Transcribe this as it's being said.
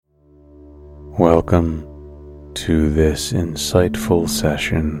Welcome to this insightful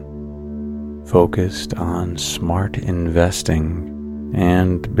session focused on smart investing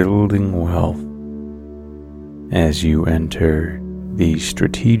and building wealth as you enter the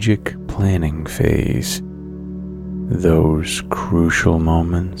strategic planning phase, those crucial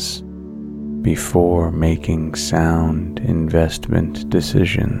moments before making sound investment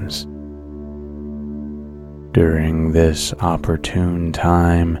decisions. During this opportune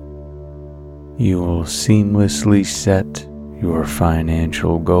time, you will seamlessly set your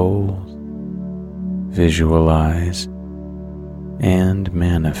financial goals, visualize, and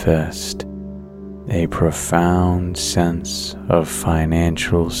manifest a profound sense of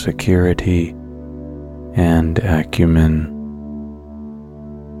financial security and acumen.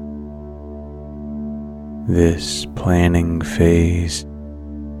 This planning phase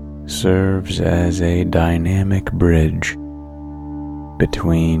serves as a dynamic bridge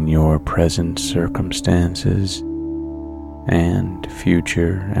between your present circumstances and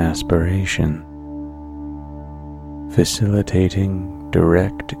future aspiration, facilitating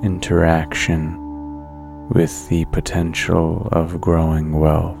direct interaction with the potential of growing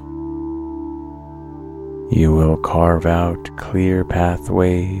wealth. You will carve out clear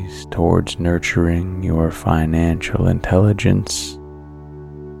pathways towards nurturing your financial intelligence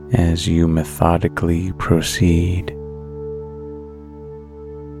as you methodically proceed.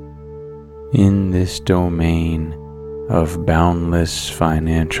 In this domain of boundless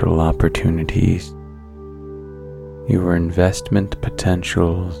financial opportunities, your investment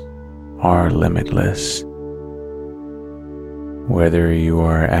potentials are limitless. Whether you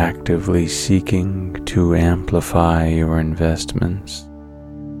are actively seeking to amplify your investments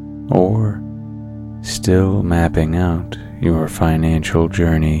or still mapping out your financial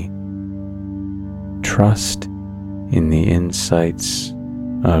journey, trust in the insights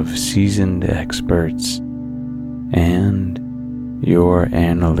of seasoned experts and your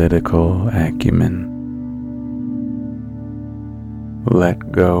analytical acumen.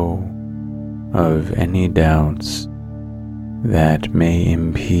 Let go of any doubts that may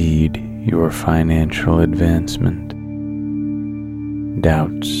impede your financial advancement.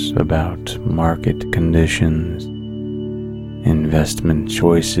 Doubts about market conditions, investment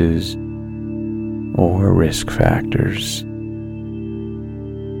choices, or risk factors.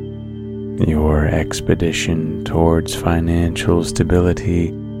 Your expedition towards financial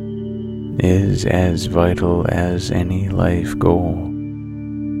stability is as vital as any life goal.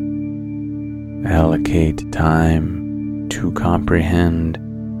 Allocate time to comprehend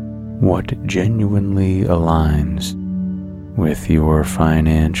what genuinely aligns with your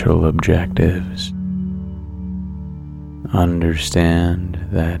financial objectives. Understand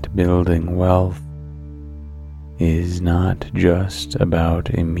that building wealth is not just about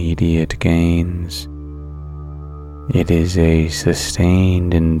immediate gains. It is a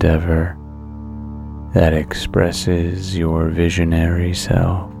sustained endeavor that expresses your visionary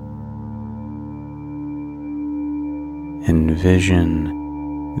self.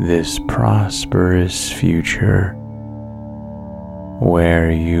 Envision this prosperous future where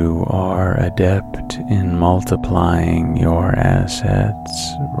you are adept in multiplying your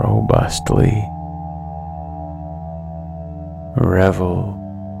assets robustly. Revel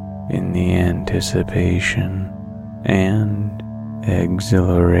in the anticipation and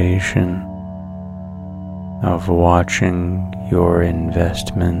exhilaration of watching your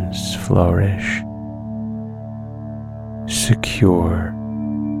investments flourish, secure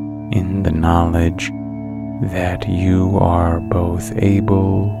in the knowledge that you are both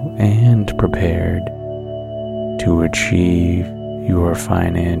able and prepared to achieve your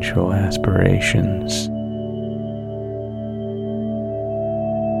financial aspirations.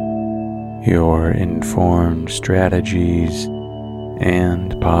 Your informed strategies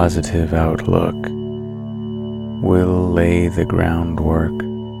and positive outlook will lay the groundwork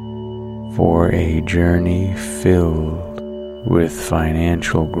for a journey filled with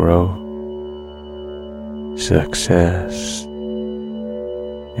financial growth, success,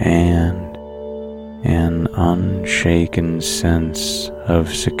 and an unshaken sense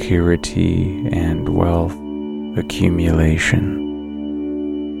of security and wealth accumulation.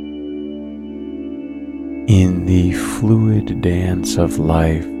 In the fluid dance of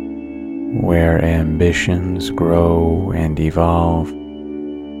life, where ambitions grow and evolve,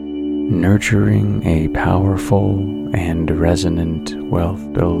 nurturing a powerful and resonant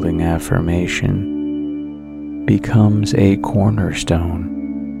wealth-building affirmation becomes a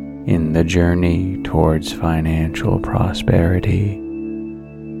cornerstone in the journey towards financial prosperity.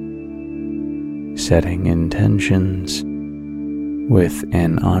 Setting intentions with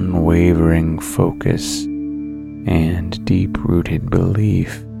an unwavering focus and deep-rooted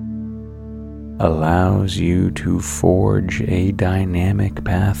belief, allows you to forge a dynamic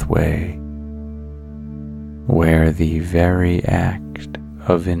pathway where the very act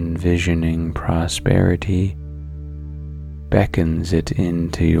of envisioning prosperity beckons it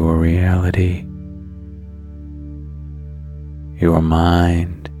into your reality. Your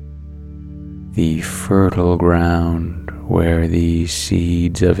mind, the fertile ground where these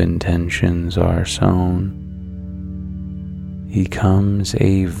seeds of intentions are sown, becomes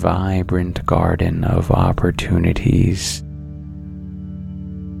a vibrant garden of opportunities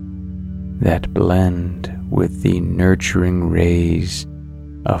that blend with the nurturing rays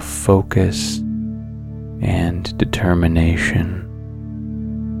of focus and determination.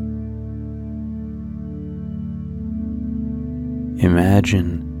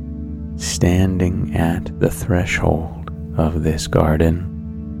 Imagine standing at the threshold of this garden,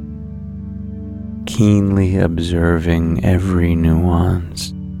 keenly observing every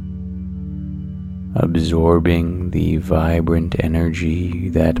nuance, absorbing the vibrant energy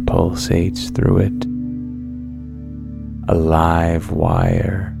that pulsates through it, a live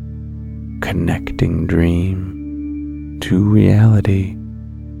wire connecting dream to reality.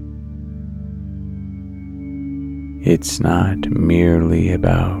 It's not merely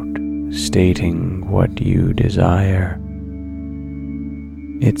about stating what you desire.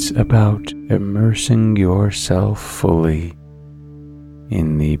 It's about immersing yourself fully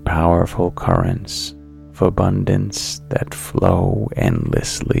in the powerful currents of abundance that flow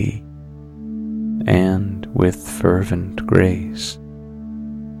endlessly and with fervent grace.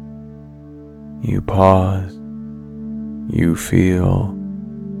 You pause, you feel,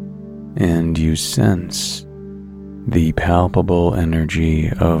 and you sense the palpable energy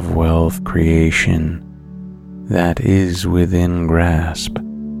of wealth creation that is within grasp,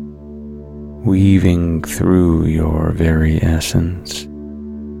 weaving through your very essence,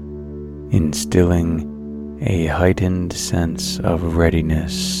 instilling a heightened sense of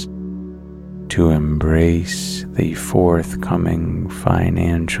readiness to embrace the forthcoming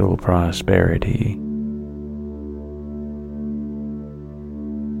financial prosperity.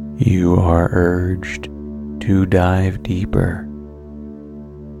 You are urged to dive deeper,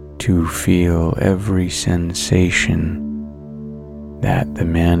 to feel every sensation that the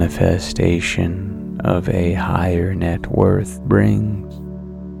manifestation of a higher net worth brings.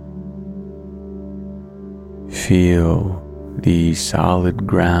 Feel the solid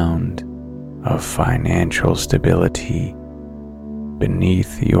ground of financial stability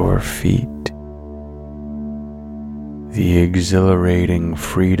beneath your feet, the exhilarating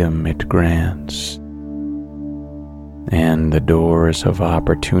freedom it grants, and the doors of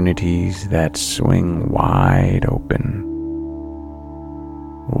opportunities that swing wide open,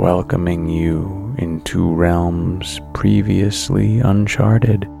 welcoming you into realms previously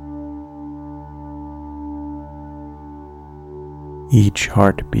uncharted. Each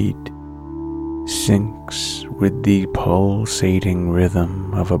heartbeat syncs with the pulsating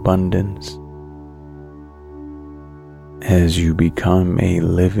rhythm of abundance as you become a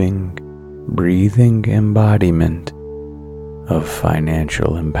living, breathing embodiment of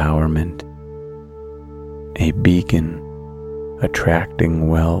financial empowerment, a beacon attracting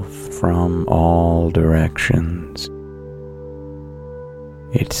wealth from all directions.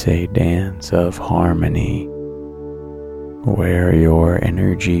 It's a dance of harmony where your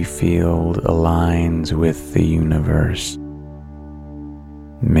energy field aligns with the universe,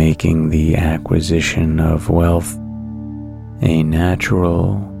 making the acquisition of wealth a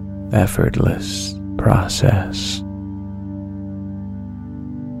natural, effortless process.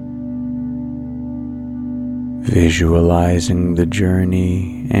 Visualizing the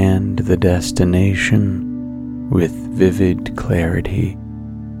journey and the destination with vivid clarity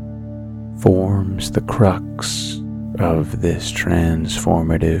forms the crux of this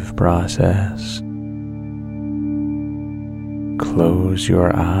transformative process. Close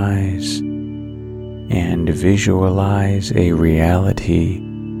your eyes and visualize a reality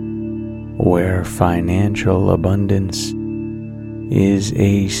where financial abundance is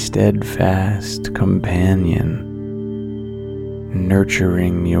a steadfast companion,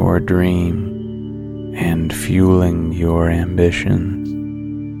 nurturing your dream and fueling your ambitions.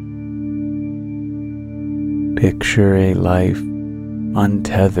 Picture a life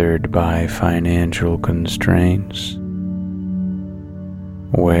untethered by financial constraints,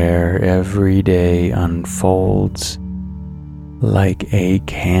 where every day unfolds like a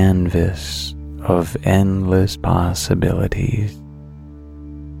canvas of endless possibilities,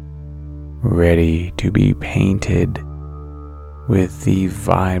 ready to be painted with the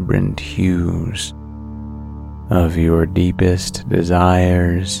vibrant hues of your deepest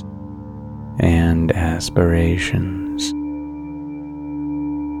desires and aspirations.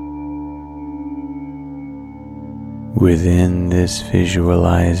 Within this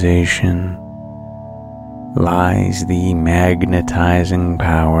visualization lies the magnetizing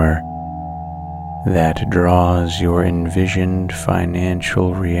power that draws your envisioned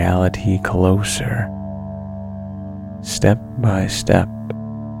financial reality closer, step by step,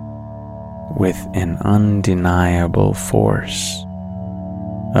 with an undeniable force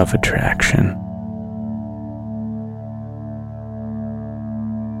of attraction.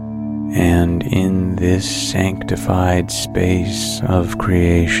 And in this sanctified space of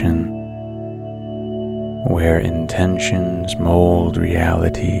creation, where intentions mold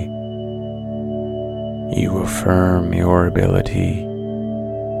reality, you affirm your ability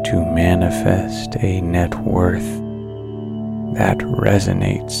to manifest a net worth that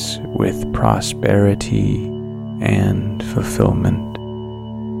resonates with prosperity and fulfillment.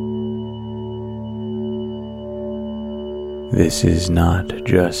 This is not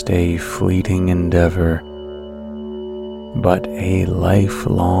just a fleeting endeavor, but a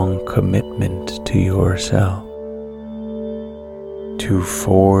lifelong commitment to yourself, to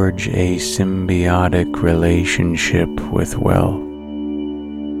forge a symbiotic relationship with wealth,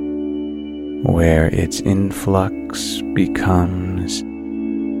 where its influx becomes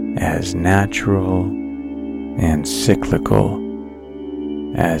as natural and cyclical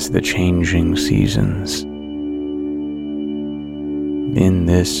as the changing seasons. In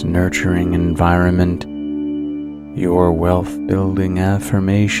this nurturing environment, your wealth-building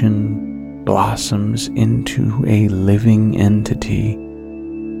affirmation blossoms into a living entity,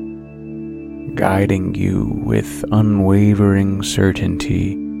 guiding you with unwavering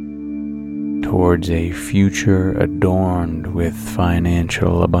certainty towards a future adorned with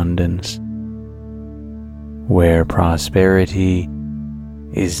financial abundance, where prosperity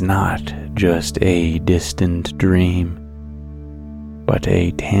is not just a distant dream, but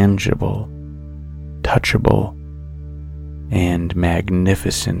a tangible, touchable, and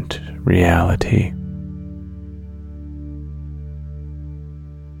magnificent reality.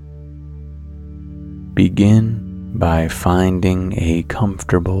 Begin by finding a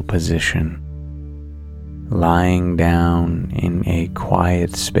comfortable position, lying down in a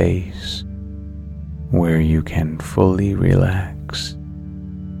quiet space where you can fully relax.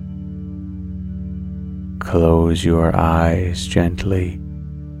 Close your eyes gently,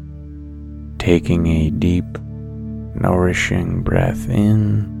 taking a deep, nourishing breath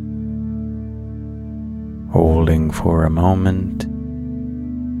in, holding for a moment,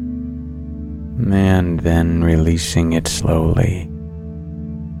 and then releasing it slowly.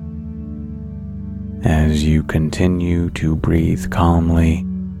 As you continue to breathe calmly,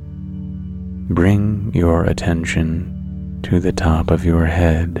 bring your attention to the top of your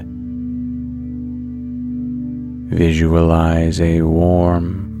head. Visualize a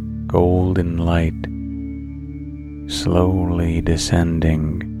warm, golden light slowly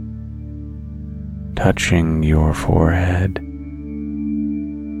descending, touching your forehead,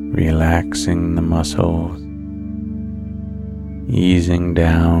 relaxing the muscles, easing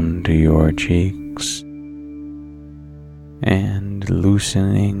down to your cheeks, and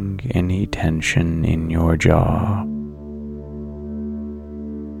loosening any tension in your jaw.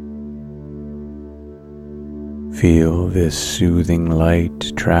 Feel this soothing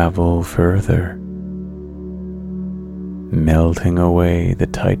light travel further, melting away the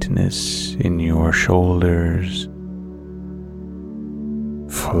tightness in your shoulders,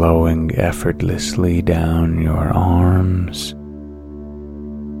 flowing effortlessly down your arms,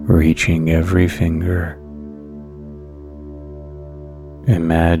 reaching every finger.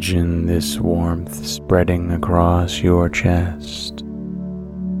 Imagine this warmth spreading across your chest,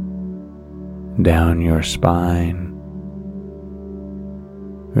 down your spine,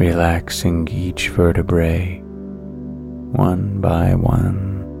 relaxing each vertebrae one by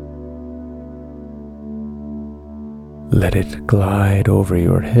one. Let it glide over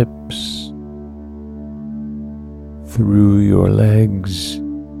your hips, through your legs,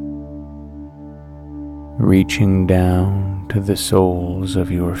 reaching down to the soles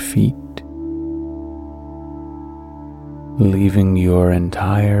of your feet, leaving your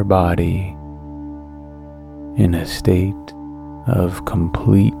entire body in a state of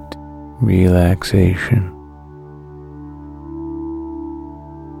complete relaxation.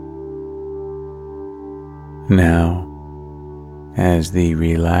 Now, as the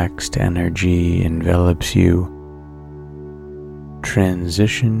relaxed energy envelops you,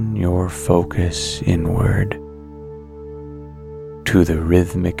 transition your focus inward. to the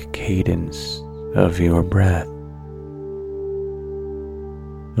rhythmic cadence of your breath,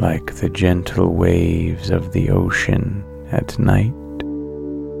 like the gentle waves of the ocean at night.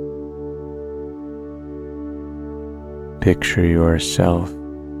 Picture yourself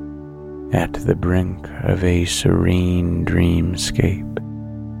at the brink of a serene dreamscape,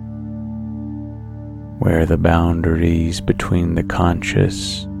 where the boundaries between the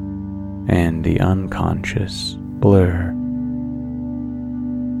conscious and the unconscious blur,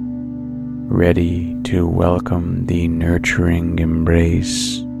 ready to welcome the nurturing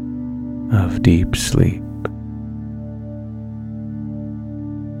embrace of deep sleep.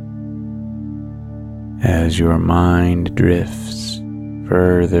 As your mind drifts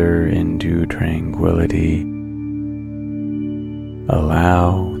further into tranquility,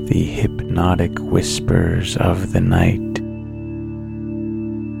 allow the hypnotic whispers of the night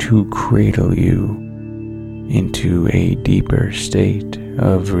to cradle you into a deeper state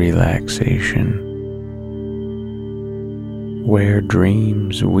of relaxation, where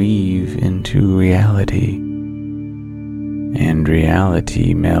dreams weave into reality and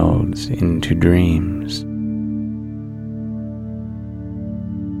reality melds into dreams.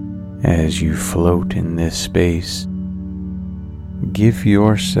 As you float in this space, give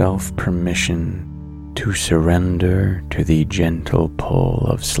yourself permission to surrender to the gentle pull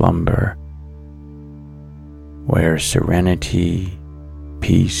of slumber, where serenity,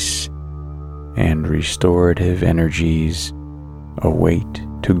 peace, and restorative energies await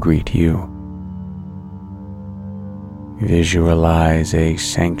to greet you. Visualize a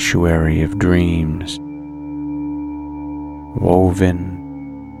sanctuary of dreams,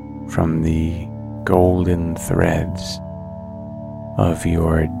 woven from the golden threads of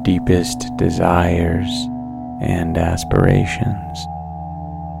your deepest desires and aspirations,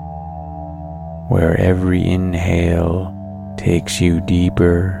 where every inhale takes you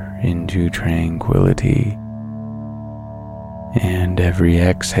deeper into tranquility, and every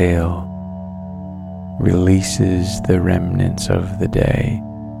exhale releases the remnants of the day,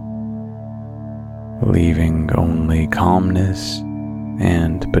 leaving only calmness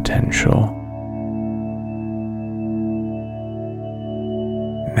and potential.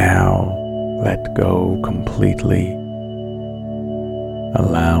 Now let go completely,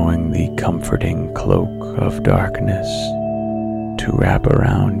 allowing the comforting cloak of darkness to wrap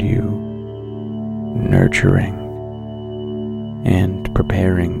around you, nurturing and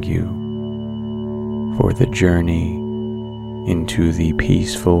preparing you for the journey into the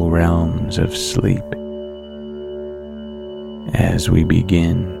peaceful realms of sleep. As we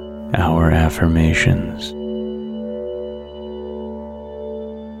begin our affirmations,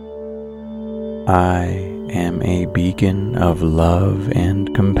 I am a beacon of love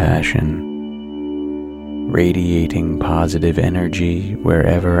and compassion, radiating positive energy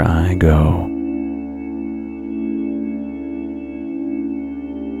wherever I go.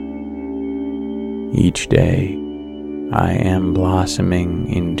 Each day, I am blossoming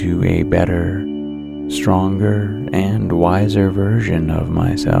into a better, stronger, and wiser version of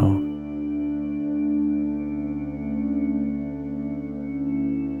myself.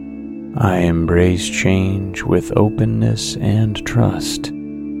 I embrace change with openness and trust,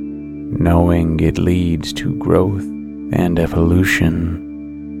 knowing it leads to growth and evolution.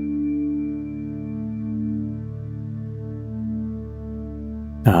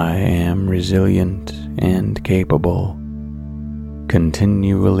 I am resilient and capable,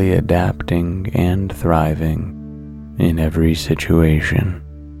 continually adapting and thriving in every situation.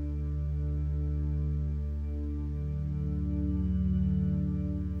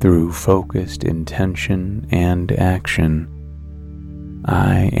 Through focused intention and action,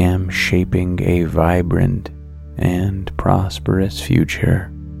 I am shaping a vibrant and prosperous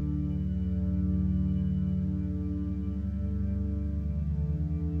future.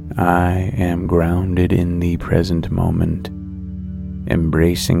 I am grounded in the present moment,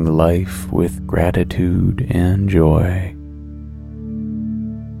 embracing life with gratitude and joy.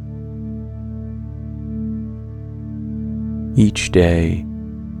 Each day,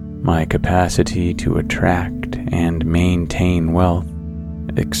 my capacity to attract and maintain wealth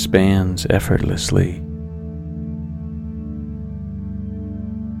expands effortlessly.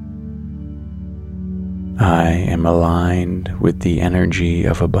 I am aligned with the energy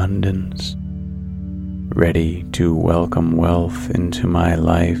of abundance, ready to welcome wealth into my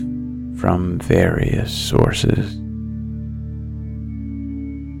life from various sources.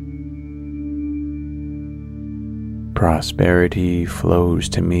 Prosperity flows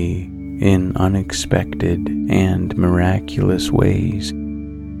to me in unexpected and miraculous ways,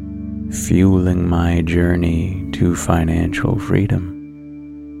 fueling my journey to financial freedom.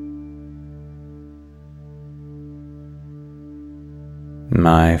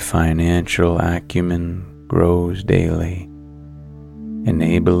 My financial acumen grows daily,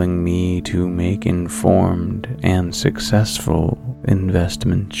 enabling me to make informed and successful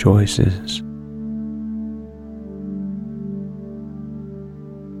investment choices.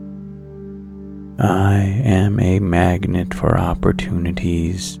 I am a magnet for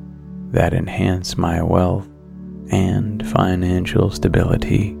opportunities that enhance my wealth and financial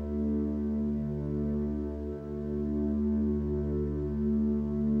stability.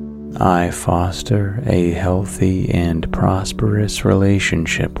 I foster a healthy and prosperous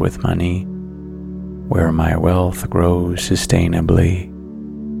relationship with money, where my wealth grows sustainably.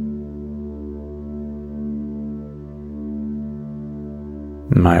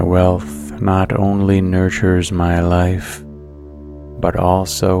 My wealth not only nurtures my life, but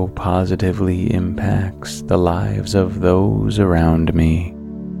also positively impacts the lives of those around me.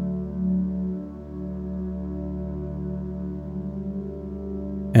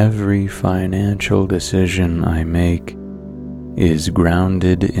 Every financial decision I make is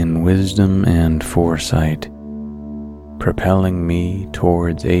grounded in wisdom and foresight, propelling me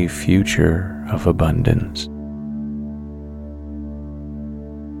towards a future of abundance.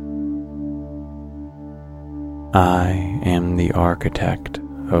 I am the architect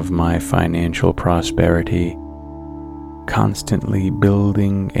of my financial prosperity, constantly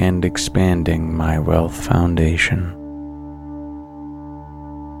building and expanding my wealth foundation.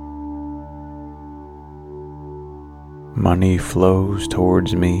 Money flows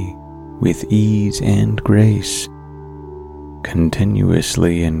towards me with ease and grace,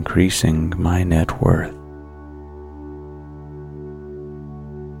 continuously increasing my net worth.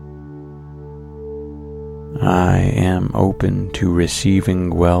 I am open to receiving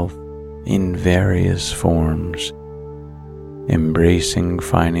wealth in various forms, embracing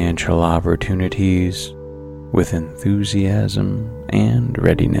financial opportunities with enthusiasm and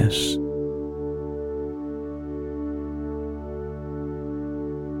readiness.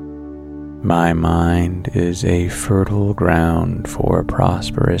 My mind is a fertile ground for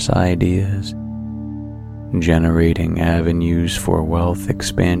prosperous ideas, generating avenues for wealth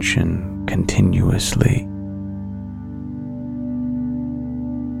expansion continuously.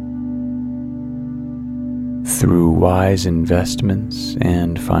 Through wise investments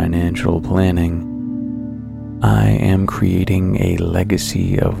and financial planning, I am creating a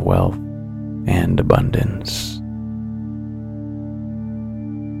legacy of wealth and abundance.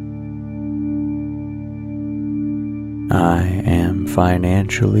 I am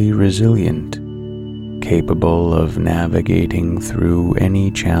financially resilient, capable of navigating through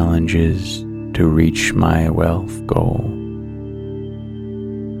any challenges to reach my wealth goal.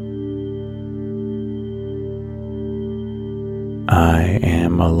 I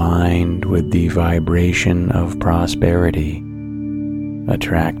am aligned with the vibration of prosperity,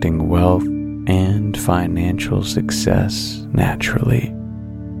 attracting wealth and financial success naturally.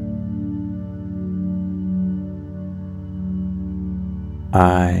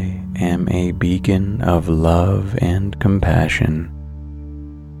 I am a beacon of love and compassion,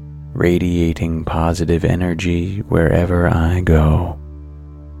 radiating positive energy wherever I go.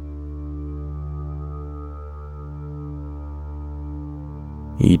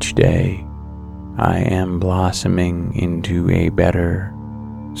 Each day, I am blossoming into a better,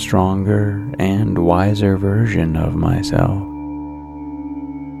 stronger, and wiser version of myself.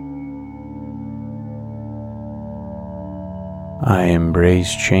 I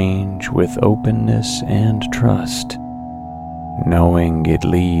embrace change with openness and trust, knowing it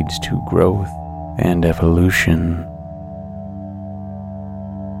leads to growth and evolution.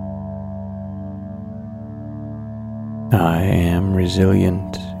 I am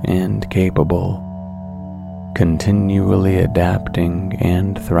resilient and capable, continually adapting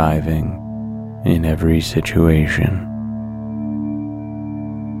and thriving in every situation.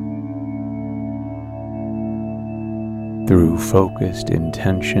 Through focused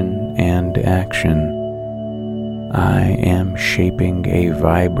intention and action, I am shaping a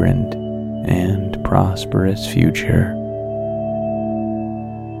vibrant and prosperous future.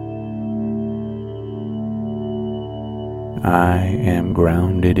 I am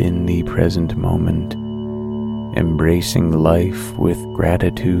grounded in the present moment, embracing life with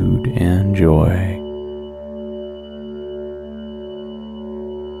gratitude and joy.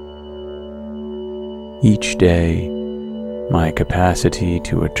 Each day, my capacity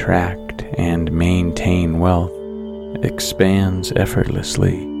to attract and maintain wealth expands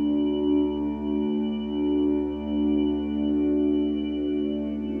effortlessly.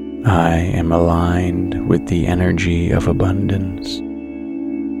 I am aligned with the energy of abundance,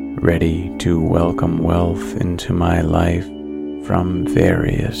 ready to welcome wealth into my life from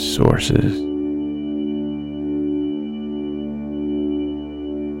various sources.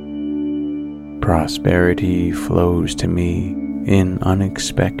 Prosperity flows to me in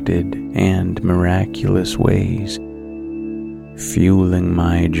unexpected and miraculous ways, fueling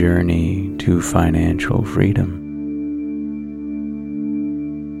my journey to financial freedom.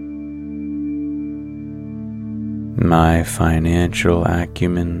 My financial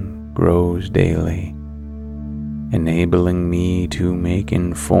acumen grows daily, enabling me to make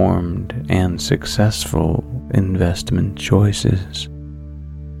informed and successful investment choices.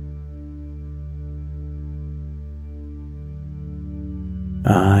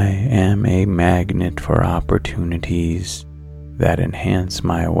 I am a magnet for opportunities that enhance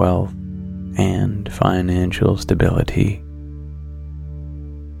my wealth and financial stability.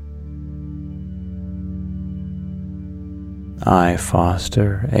 I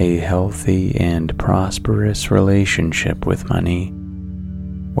foster a healthy and prosperous relationship with money,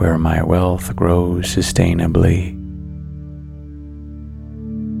 where my wealth grows sustainably.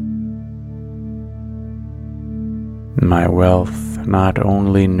 My wealth not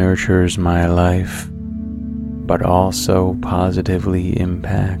only nurtures my life, but also positively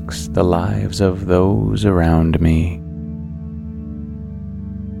impacts the lives of those around me.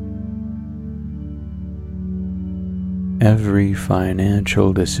 Every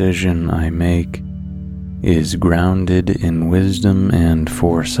financial decision I make is grounded in wisdom and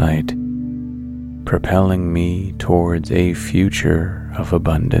foresight, propelling me towards a future of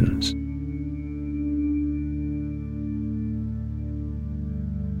abundance.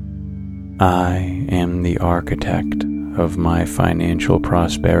 I am the architect of my financial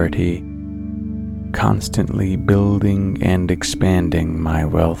prosperity, constantly building and expanding my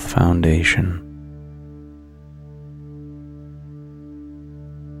wealth foundation.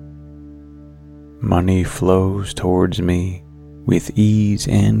 Money flows towards me with ease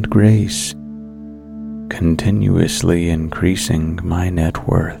and grace, continuously increasing my net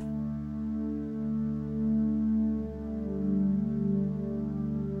worth.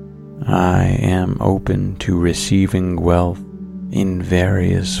 I am open to receiving wealth in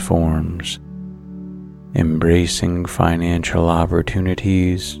various forms, embracing financial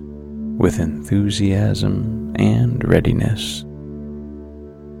opportunities with enthusiasm and readiness.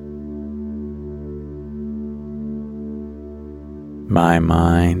 My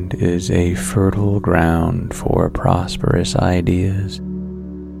mind is a fertile ground for prosperous ideas,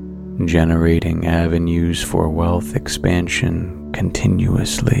 generating avenues for wealth expansion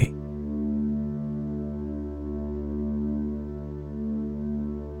continuously.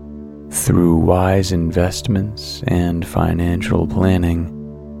 Through wise investments and financial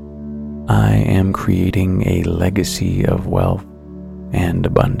planning, I am creating a legacy of wealth and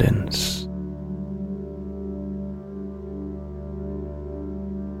abundance.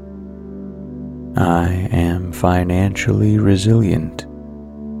 I am financially resilient,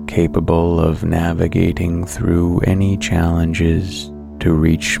 capable of navigating through any challenges to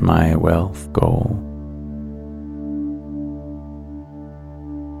reach my wealth goal.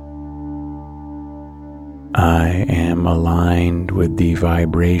 I am aligned with the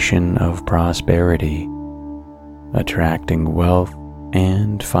vibration of prosperity, attracting wealth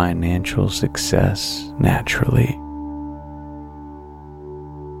and financial success naturally.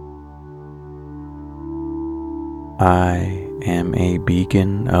 I am a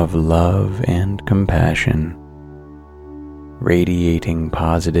beacon of love and compassion, radiating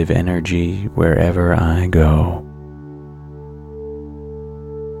positive energy wherever I go.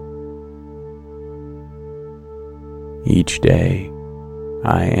 Each day,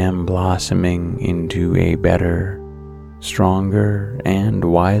 I am blossoming into a better, stronger, and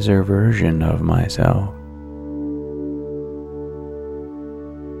wiser version of myself.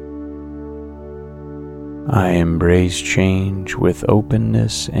 I embrace change with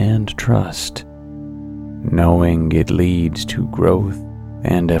openness and trust, knowing it leads to growth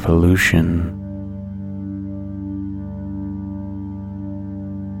and evolution.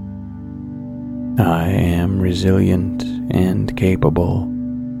 I am resilient and capable,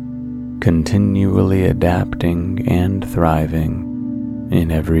 continually adapting and thriving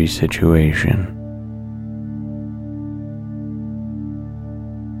in every situation.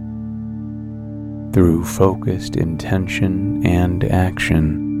 Through focused intention and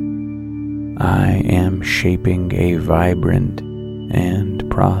action, I am shaping a vibrant and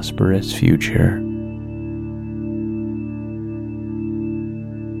prosperous future.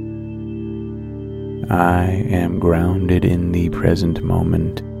 I am grounded in the present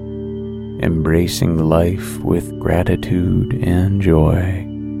moment, embracing life with gratitude and joy.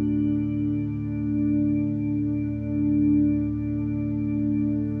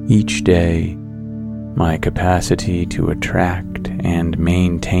 Each day, my capacity to attract and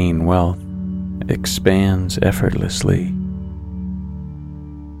maintain wealth expands effortlessly.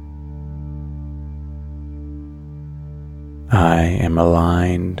 I am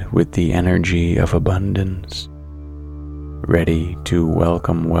aligned with the energy of abundance, ready to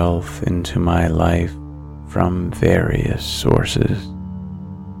welcome wealth into my life from various sources.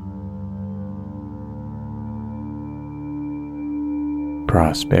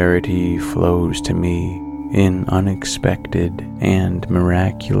 Prosperity flows to me in unexpected and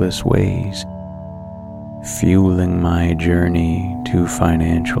miraculous ways, fueling my journey to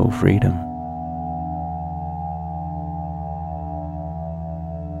financial freedom.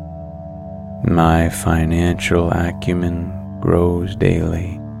 My financial acumen grows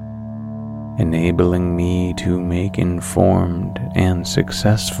daily, enabling me to make informed and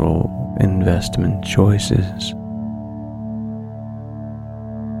successful investment choices.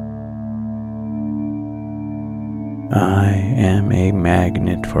 I am a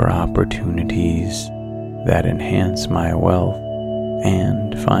magnet for opportunities that enhance my wealth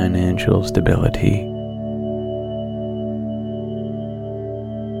and financial stability.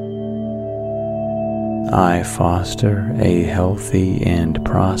 I foster a healthy and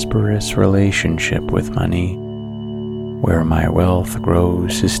prosperous relationship with money, where my wealth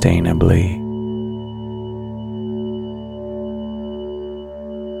grows sustainably.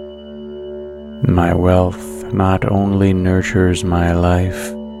 My wealth not only nurtures my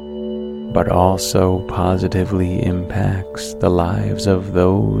life, but also positively impacts the lives of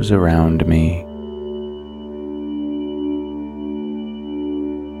those around me.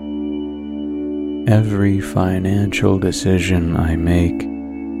 Every financial decision I make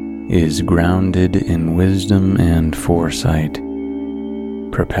is grounded in wisdom and foresight,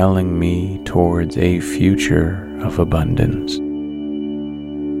 propelling me towards a future of abundance.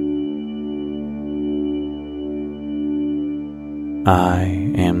 I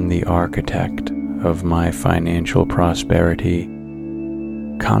am the architect of my financial prosperity,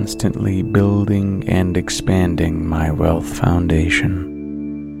 constantly building and expanding my wealth foundation.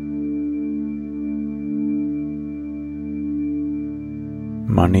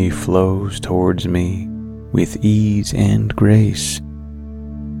 Money flows towards me with ease and grace,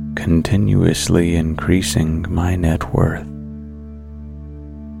 continuously increasing my net worth.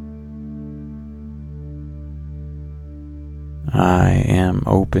 I am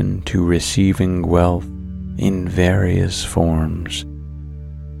open to receiving wealth in various forms,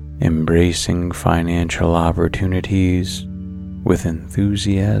 embracing financial opportunities with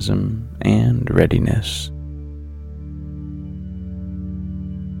enthusiasm and readiness.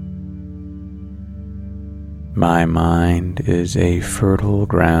 My mind is a fertile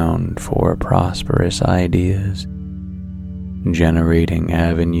ground for prosperous ideas, generating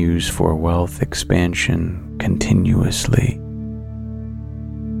avenues for wealth expansion continuously.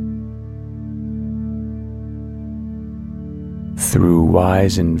 Through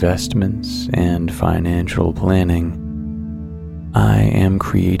wise investments and financial planning, I am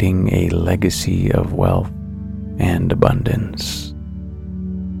creating a legacy of wealth and abundance.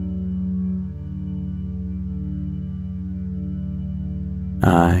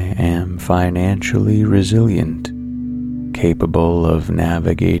 I am financially resilient, capable of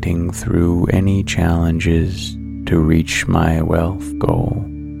navigating through any challenges to reach my wealth goal.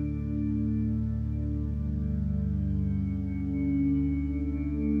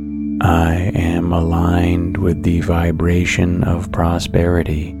 I am aligned with the vibration of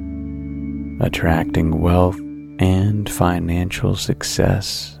prosperity, attracting wealth and financial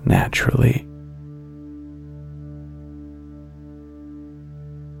success naturally.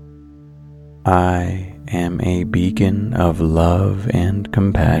 I am a beacon of love and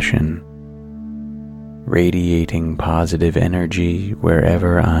compassion, radiating positive energy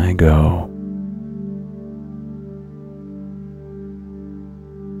wherever I go.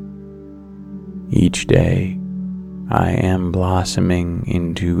 Each day, I am blossoming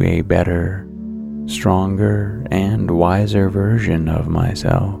into a better, stronger, and wiser version of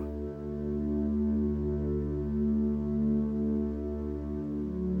myself.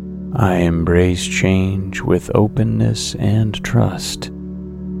 I embrace change with openness and trust,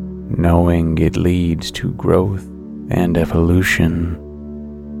 knowing it leads to growth and evolution.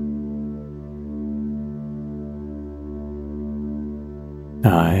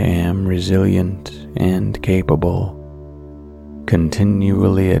 I am resilient and capable,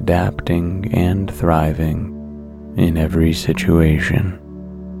 continually adapting and thriving in every situation.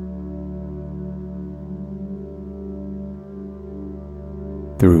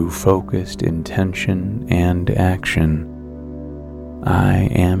 Through focused intention and action, I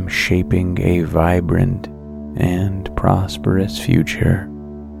am shaping a vibrant and prosperous future.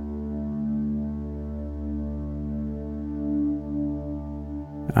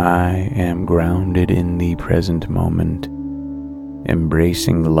 I am grounded in the present moment,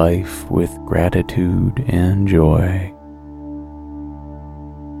 embracing life with gratitude and joy.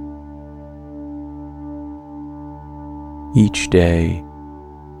 Each day,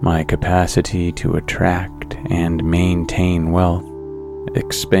 my capacity to attract and maintain wealth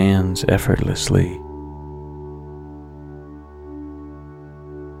expands effortlessly.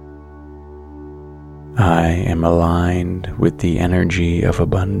 I am aligned with the energy of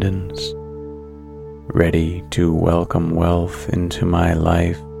abundance, ready to welcome wealth into my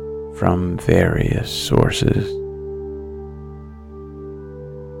life from various sources.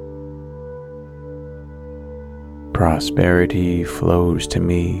 Prosperity flows to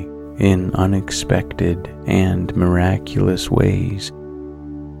me in unexpected and miraculous ways,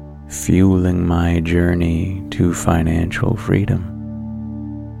 fueling my journey to financial freedom.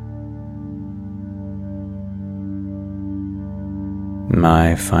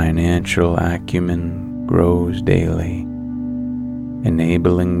 My financial acumen grows daily,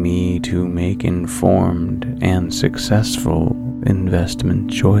 enabling me to make informed and successful investment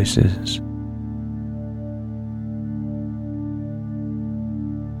choices.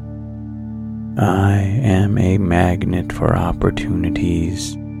 I am a magnet for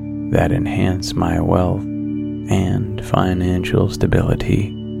opportunities that enhance my wealth and financial stability.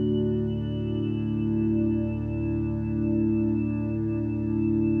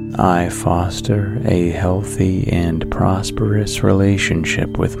 I foster a healthy and prosperous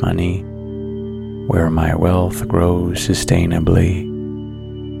relationship with money, where my wealth grows sustainably.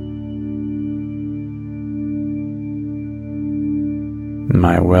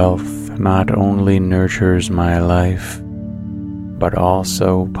 My wealth not only nurtures my life, but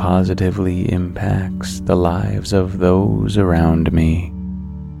also positively impacts the lives of those around me.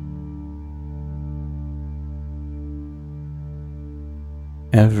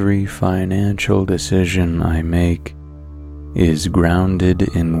 Every financial decision I make is grounded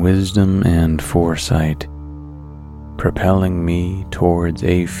in wisdom and foresight, propelling me towards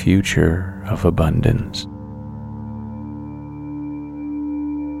a future of abundance.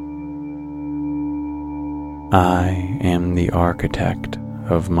 I am the architect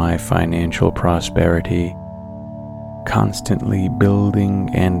of my financial prosperity, constantly building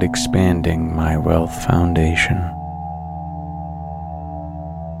and expanding my wealth foundation.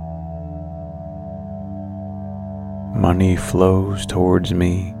 Money flows towards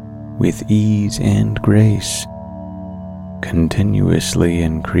me with ease and grace, continuously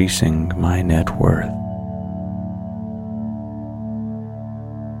increasing my net worth.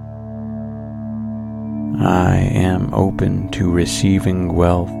 I am open to receiving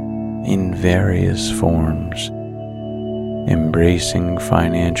wealth in various forms, embracing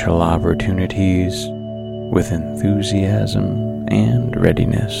financial opportunities with enthusiasm and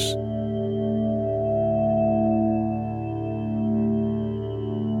readiness.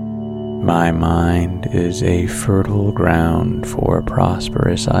 My mind is a fertile ground for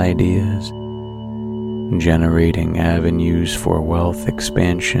prosperous ideas, generating avenues for wealth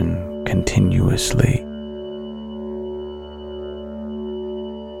expansion continuously.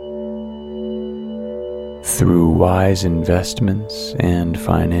 Through wise investments and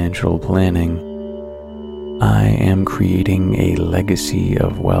financial planning, I am creating a legacy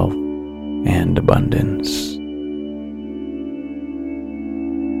of wealth and abundance.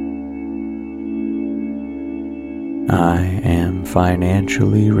 I am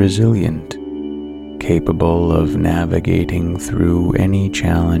financially resilient, capable of navigating through any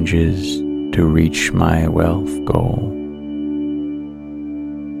challenges to reach my wealth goal.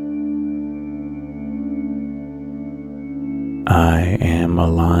 I am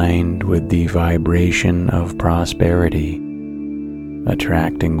aligned with the vibration of prosperity,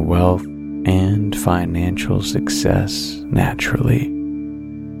 attracting wealth and financial success naturally.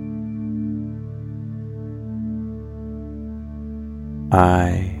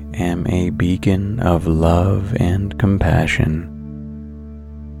 I am a beacon of love and compassion,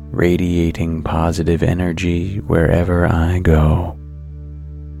 radiating positive energy wherever I go.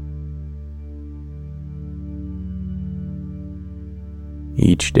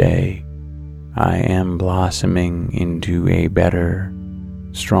 Each day, I am blossoming into a better,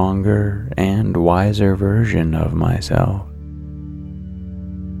 stronger, and wiser version of myself.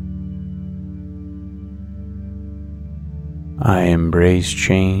 I embrace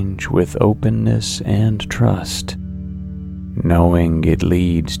change with openness and trust, knowing it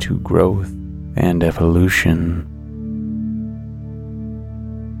leads to growth and evolution.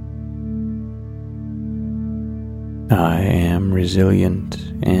 I am resilient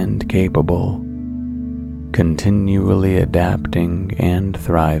and capable, continually adapting and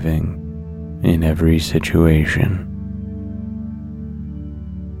thriving in every situation.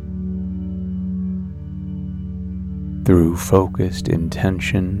 Through focused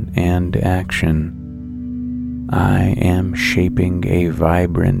intention and action, I am shaping a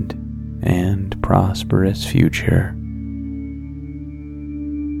vibrant and prosperous future.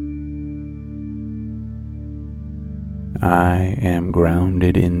 I am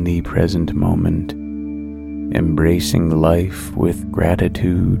grounded in the present moment, embracing life with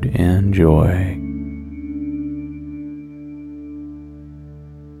gratitude and joy.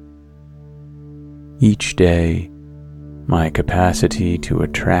 Each day, my capacity to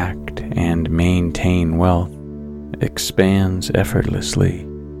attract and maintain wealth expands effortlessly.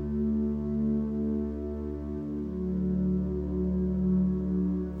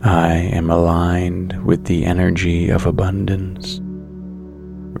 I am aligned with the energy of abundance,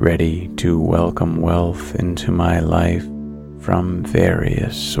 ready to welcome wealth into my life from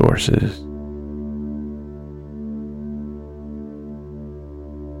various sources.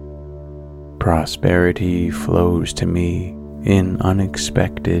 Prosperity flows to me in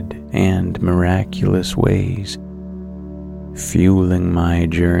unexpected and miraculous ways, fueling my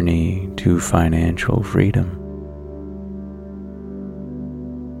journey to financial freedom.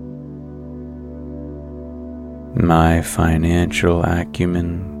 My financial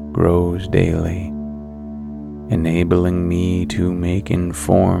acumen grows daily, enabling me to make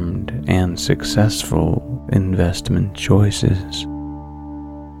informed and successful investment choices.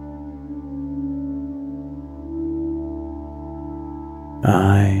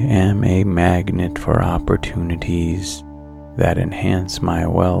 I am a magnet for opportunities that enhance my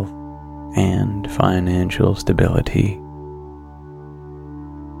wealth and financial stability.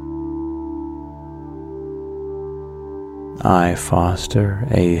 I foster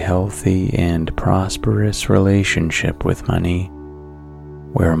a healthy and prosperous relationship with money,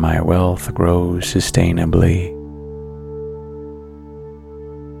 where my wealth grows sustainably.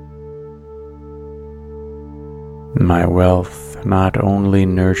 My wealth not only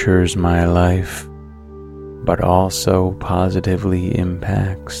nurtures my life, but also positively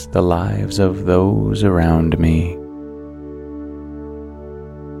impacts the lives of those around me.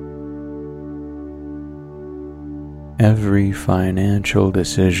 Every financial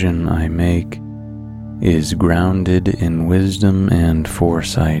decision I make is grounded in wisdom and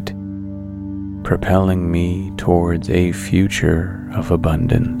foresight, propelling me towards a future of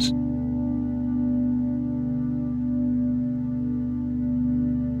abundance.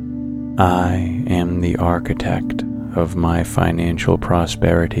 I am the architect of my financial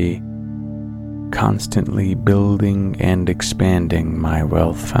prosperity, constantly building and expanding my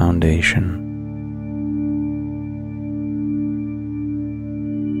wealth foundation.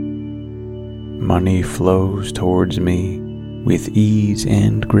 Money flows towards me with ease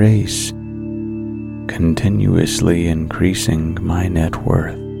and grace, continuously increasing my net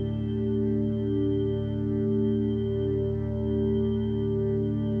worth.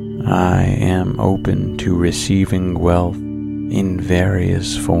 I am open to receiving wealth in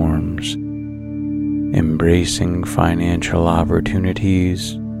various forms, embracing financial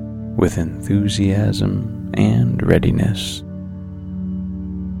opportunities with enthusiasm and readiness.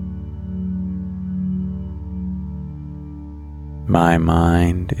 My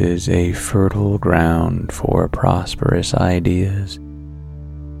mind is a fertile ground for prosperous ideas,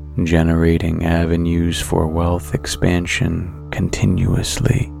 generating avenues for wealth expansion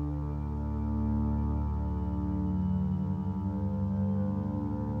continuously.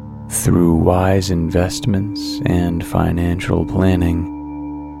 Through wise investments and financial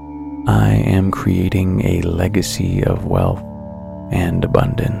planning, I am creating a legacy of wealth and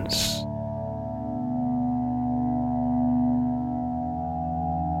abundance.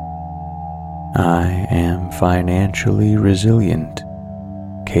 I am financially resilient,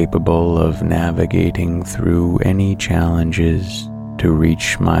 capable of navigating through any challenges to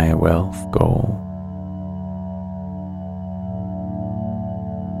reach my wealth goal.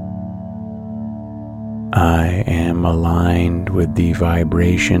 I am aligned with the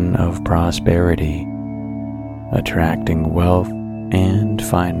vibration of prosperity, attracting wealth and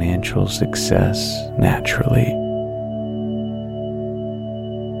financial success naturally.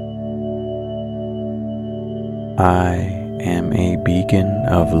 I am a beacon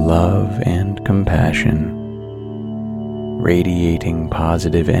of love and compassion, radiating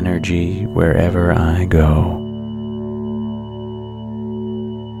positive energy wherever I go.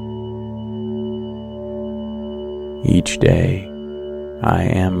 Each day, I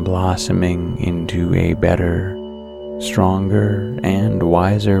am blossoming into a better, stronger, and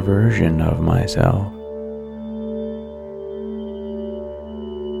wiser version of myself.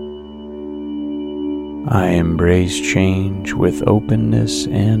 I embrace change with openness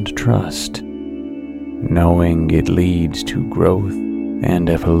and trust, knowing it leads to growth and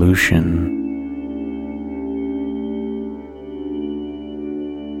evolution.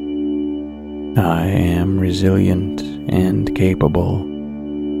 I am resilient and capable,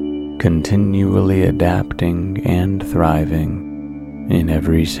 continually adapting and thriving in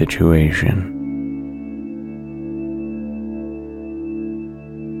every situation.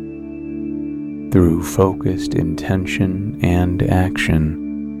 Through focused intention and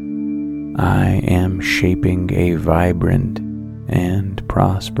action, I am shaping a vibrant and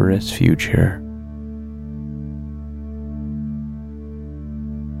prosperous future.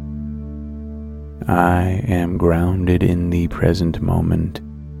 I am grounded in the present moment,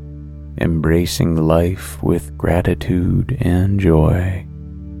 embracing life with gratitude and joy.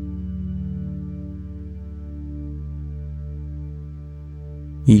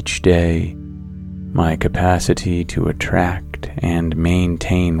 Each day, my capacity to attract and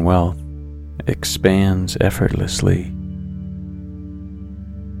maintain wealth expands effortlessly.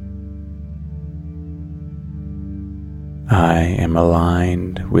 I am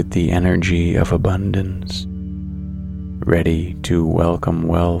aligned with the energy of abundance, ready to welcome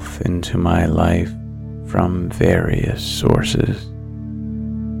wealth into my life from various sources.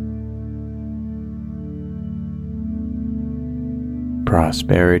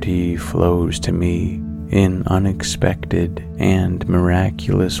 Prosperity flows to me in unexpected and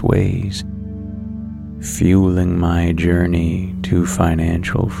miraculous ways, fueling my journey to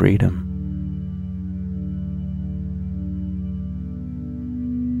financial freedom.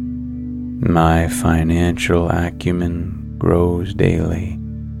 My financial acumen grows daily,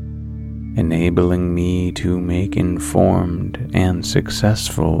 enabling me to make informed and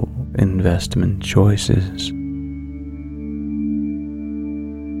successful investment choices.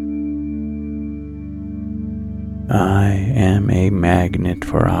 I am a magnet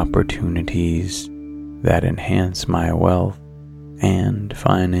for opportunities that enhance my wealth and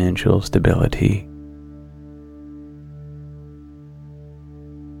financial stability.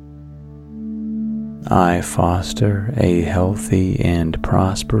 I foster a healthy and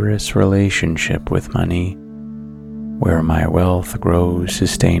prosperous relationship with money, where my wealth grows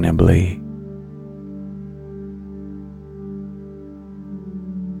sustainably.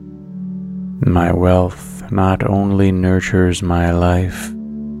 My wealth not only nurtures my life,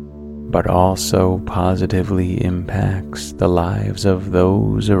 but also positively impacts the lives of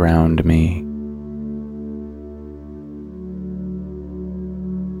those around me.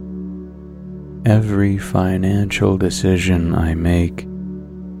 Every financial decision I make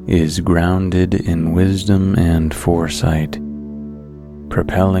is grounded in wisdom and foresight,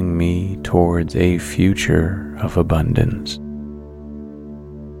 propelling me towards a future of abundance.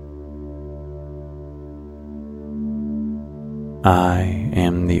 I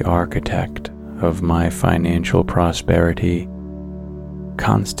am the architect of my financial prosperity,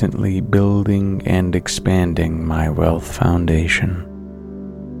 constantly building and expanding my wealth foundation.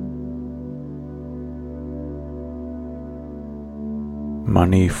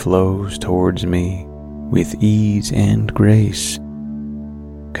 Money flows towards me with ease and grace,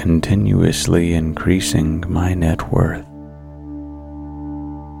 continuously increasing my net worth.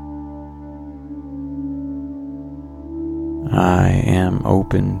 I am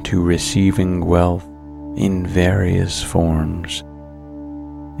open to receiving wealth in various forms,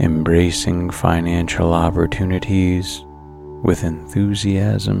 embracing financial opportunities with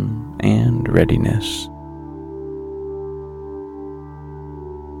enthusiasm and readiness.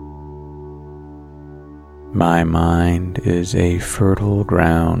 My mind is a fertile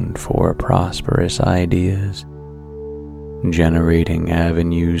ground for prosperous ideas, generating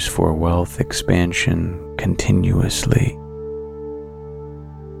avenues for wealth expansion continuously.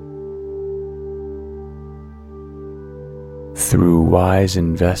 Through wise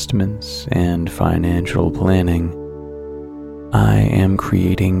investments and financial planning, I am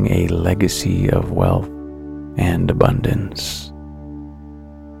creating a legacy of wealth and abundance.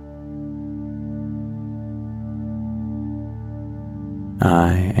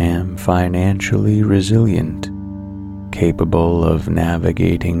 I am financially resilient, capable of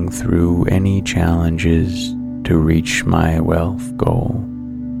navigating through any challenges to reach my wealth goal.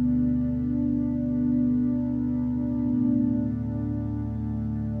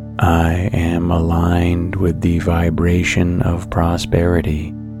 I am aligned with the vibration of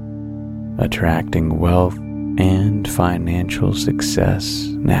prosperity, attracting wealth and financial success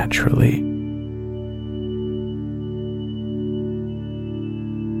naturally.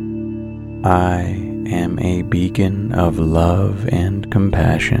 I am a beacon of love and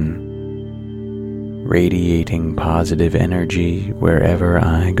compassion, radiating positive energy wherever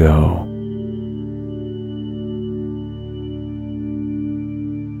I go.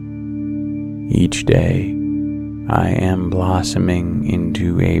 Each day, I am blossoming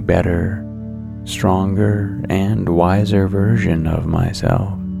into a better, stronger, and wiser version of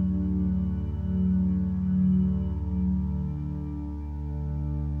myself.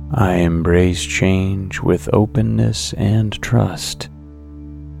 I embrace change with openness and trust,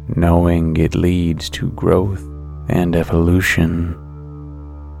 knowing it leads to growth and evolution.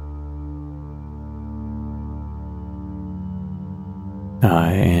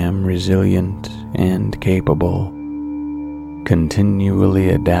 I am resilient and capable, continually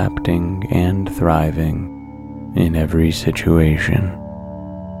adapting and thriving in every situation.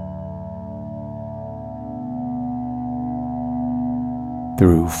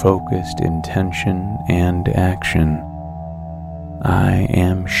 Through focused intention and action, I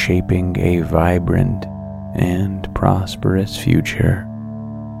am shaping a vibrant and prosperous future.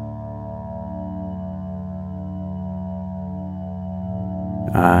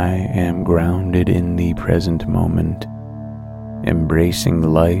 I am grounded in the present moment, embracing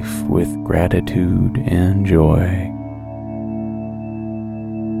life with gratitude and joy.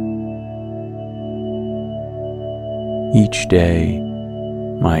 Each day,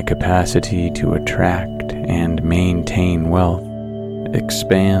 my capacity to attract and maintain wealth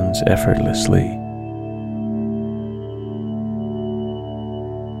expands effortlessly.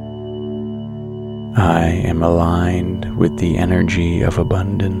 I am aligned with the energy of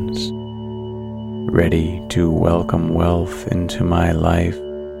abundance, ready to welcome wealth into my life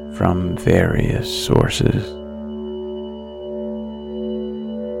from various sources.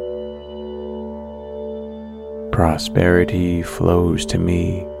 Prosperity flows to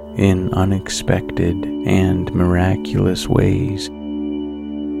me in unexpected and miraculous ways,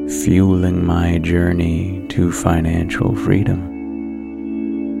 fueling my journey to financial freedom.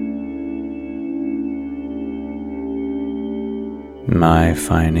 My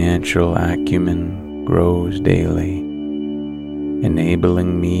financial acumen grows daily,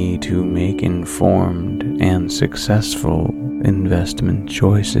 enabling me to make informed and successful investment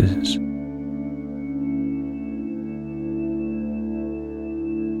choices.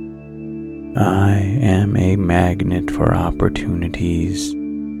 I am a magnet for opportunities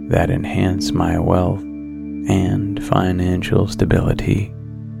that enhance my wealth and financial stability.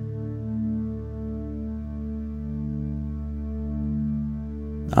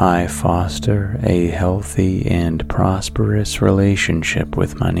 I foster a healthy and prosperous relationship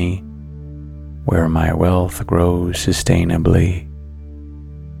with money, where my wealth grows sustainably.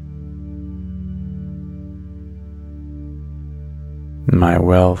 My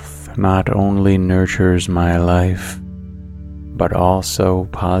wealth not only nurtures my life, but also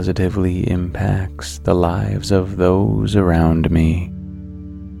positively impacts the lives of those around me.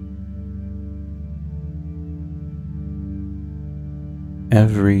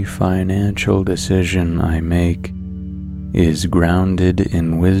 Every financial decision I make is grounded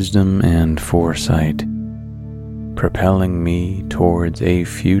in wisdom and foresight, propelling me towards a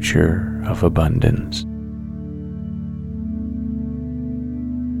future of abundance.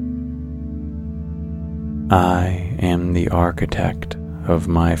 I am the architect of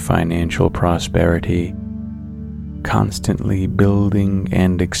my financial prosperity, constantly building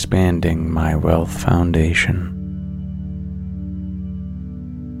and expanding my wealth foundation.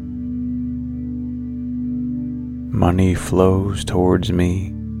 Money flows towards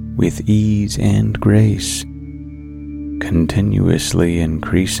me with ease and grace, continuously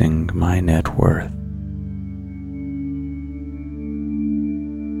increasing my net worth.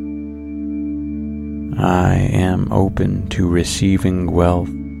 I am open to receiving wealth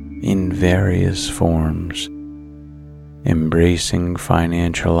in various forms, embracing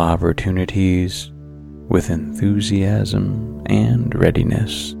financial opportunities with enthusiasm and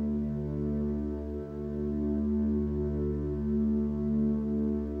readiness.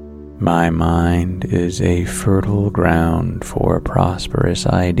 My mind is a fertile ground for prosperous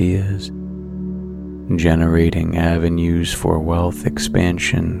ideas, generating avenues for wealth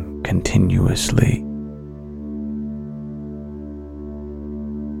expansion continuously.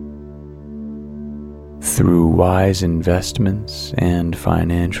 Through wise investments and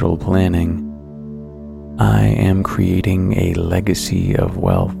financial planning, I am creating a legacy of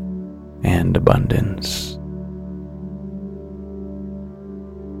wealth and abundance.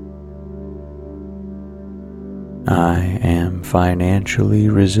 I am financially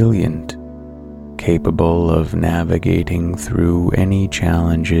resilient, capable of navigating through any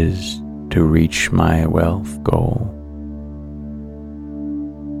challenges to reach my wealth goal.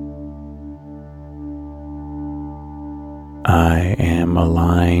 I am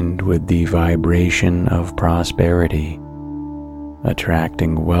aligned with the vibration of prosperity,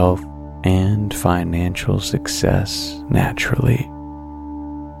 attracting wealth and financial success naturally.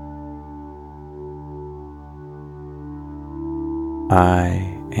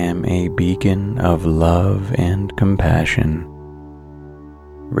 I am a beacon of love and compassion,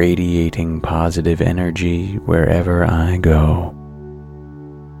 radiating positive energy wherever I go.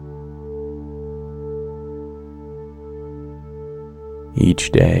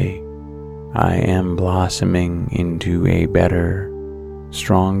 Each day, I am blossoming into a better,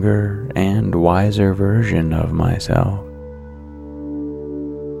 stronger, and wiser version of myself.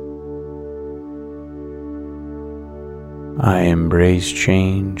 I embrace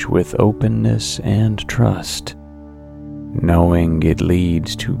change with openness and trust, knowing it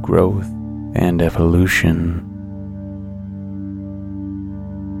leads to growth and evolution.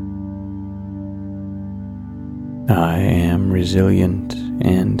 I am resilient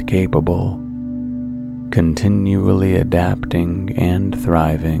and capable, continually adapting and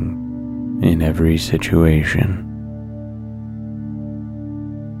thriving in every situation.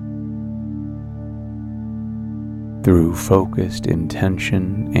 Through focused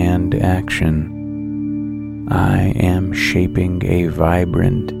intention and action, I am shaping a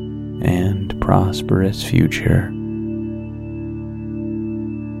vibrant and prosperous future.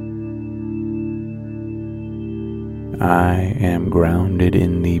 I am grounded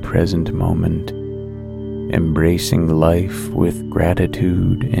in the present moment, embracing life with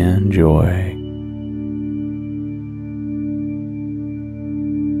gratitude and joy.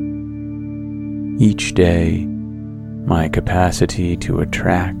 Each day, my capacity to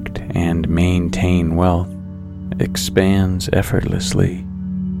attract and maintain wealth expands effortlessly.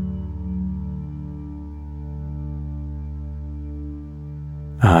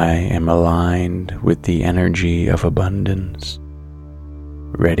 I am aligned with the energy of abundance,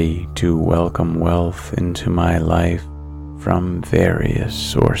 ready to welcome wealth into my life from various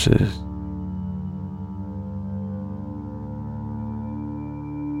sources.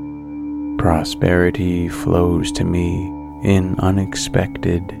 Prosperity flows to me in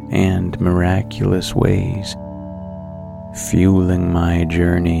unexpected and miraculous ways, fueling my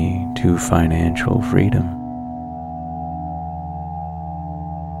journey to financial freedom.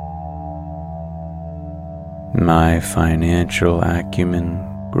 My financial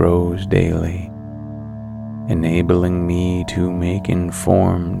acumen grows daily, enabling me to make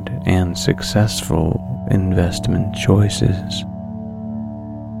informed and successful investment choices.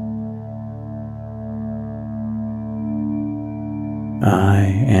 I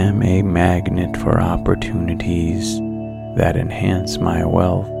am a magnet for opportunities that enhance my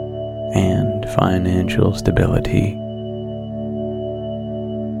wealth and financial stability.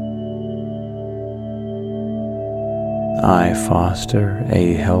 I foster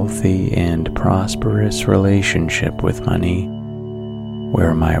a healthy and prosperous relationship with money,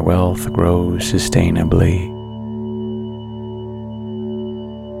 where my wealth grows sustainably.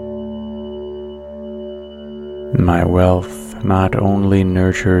 My wealth not only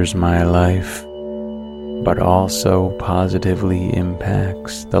nurtures my life, but also positively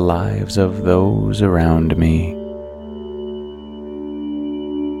impacts the lives of those around me.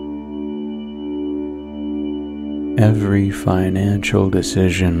 Every financial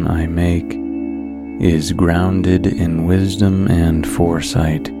decision I make is grounded in wisdom and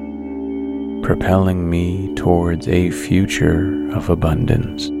foresight, propelling me towards a future of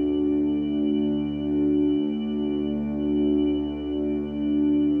abundance.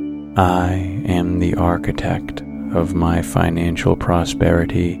 I am the architect of my financial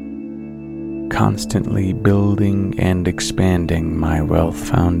prosperity, constantly building and expanding my wealth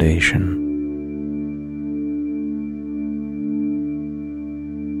foundation.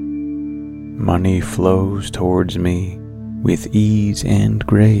 Money flows towards me with ease and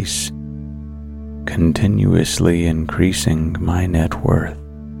grace, continuously increasing my net worth.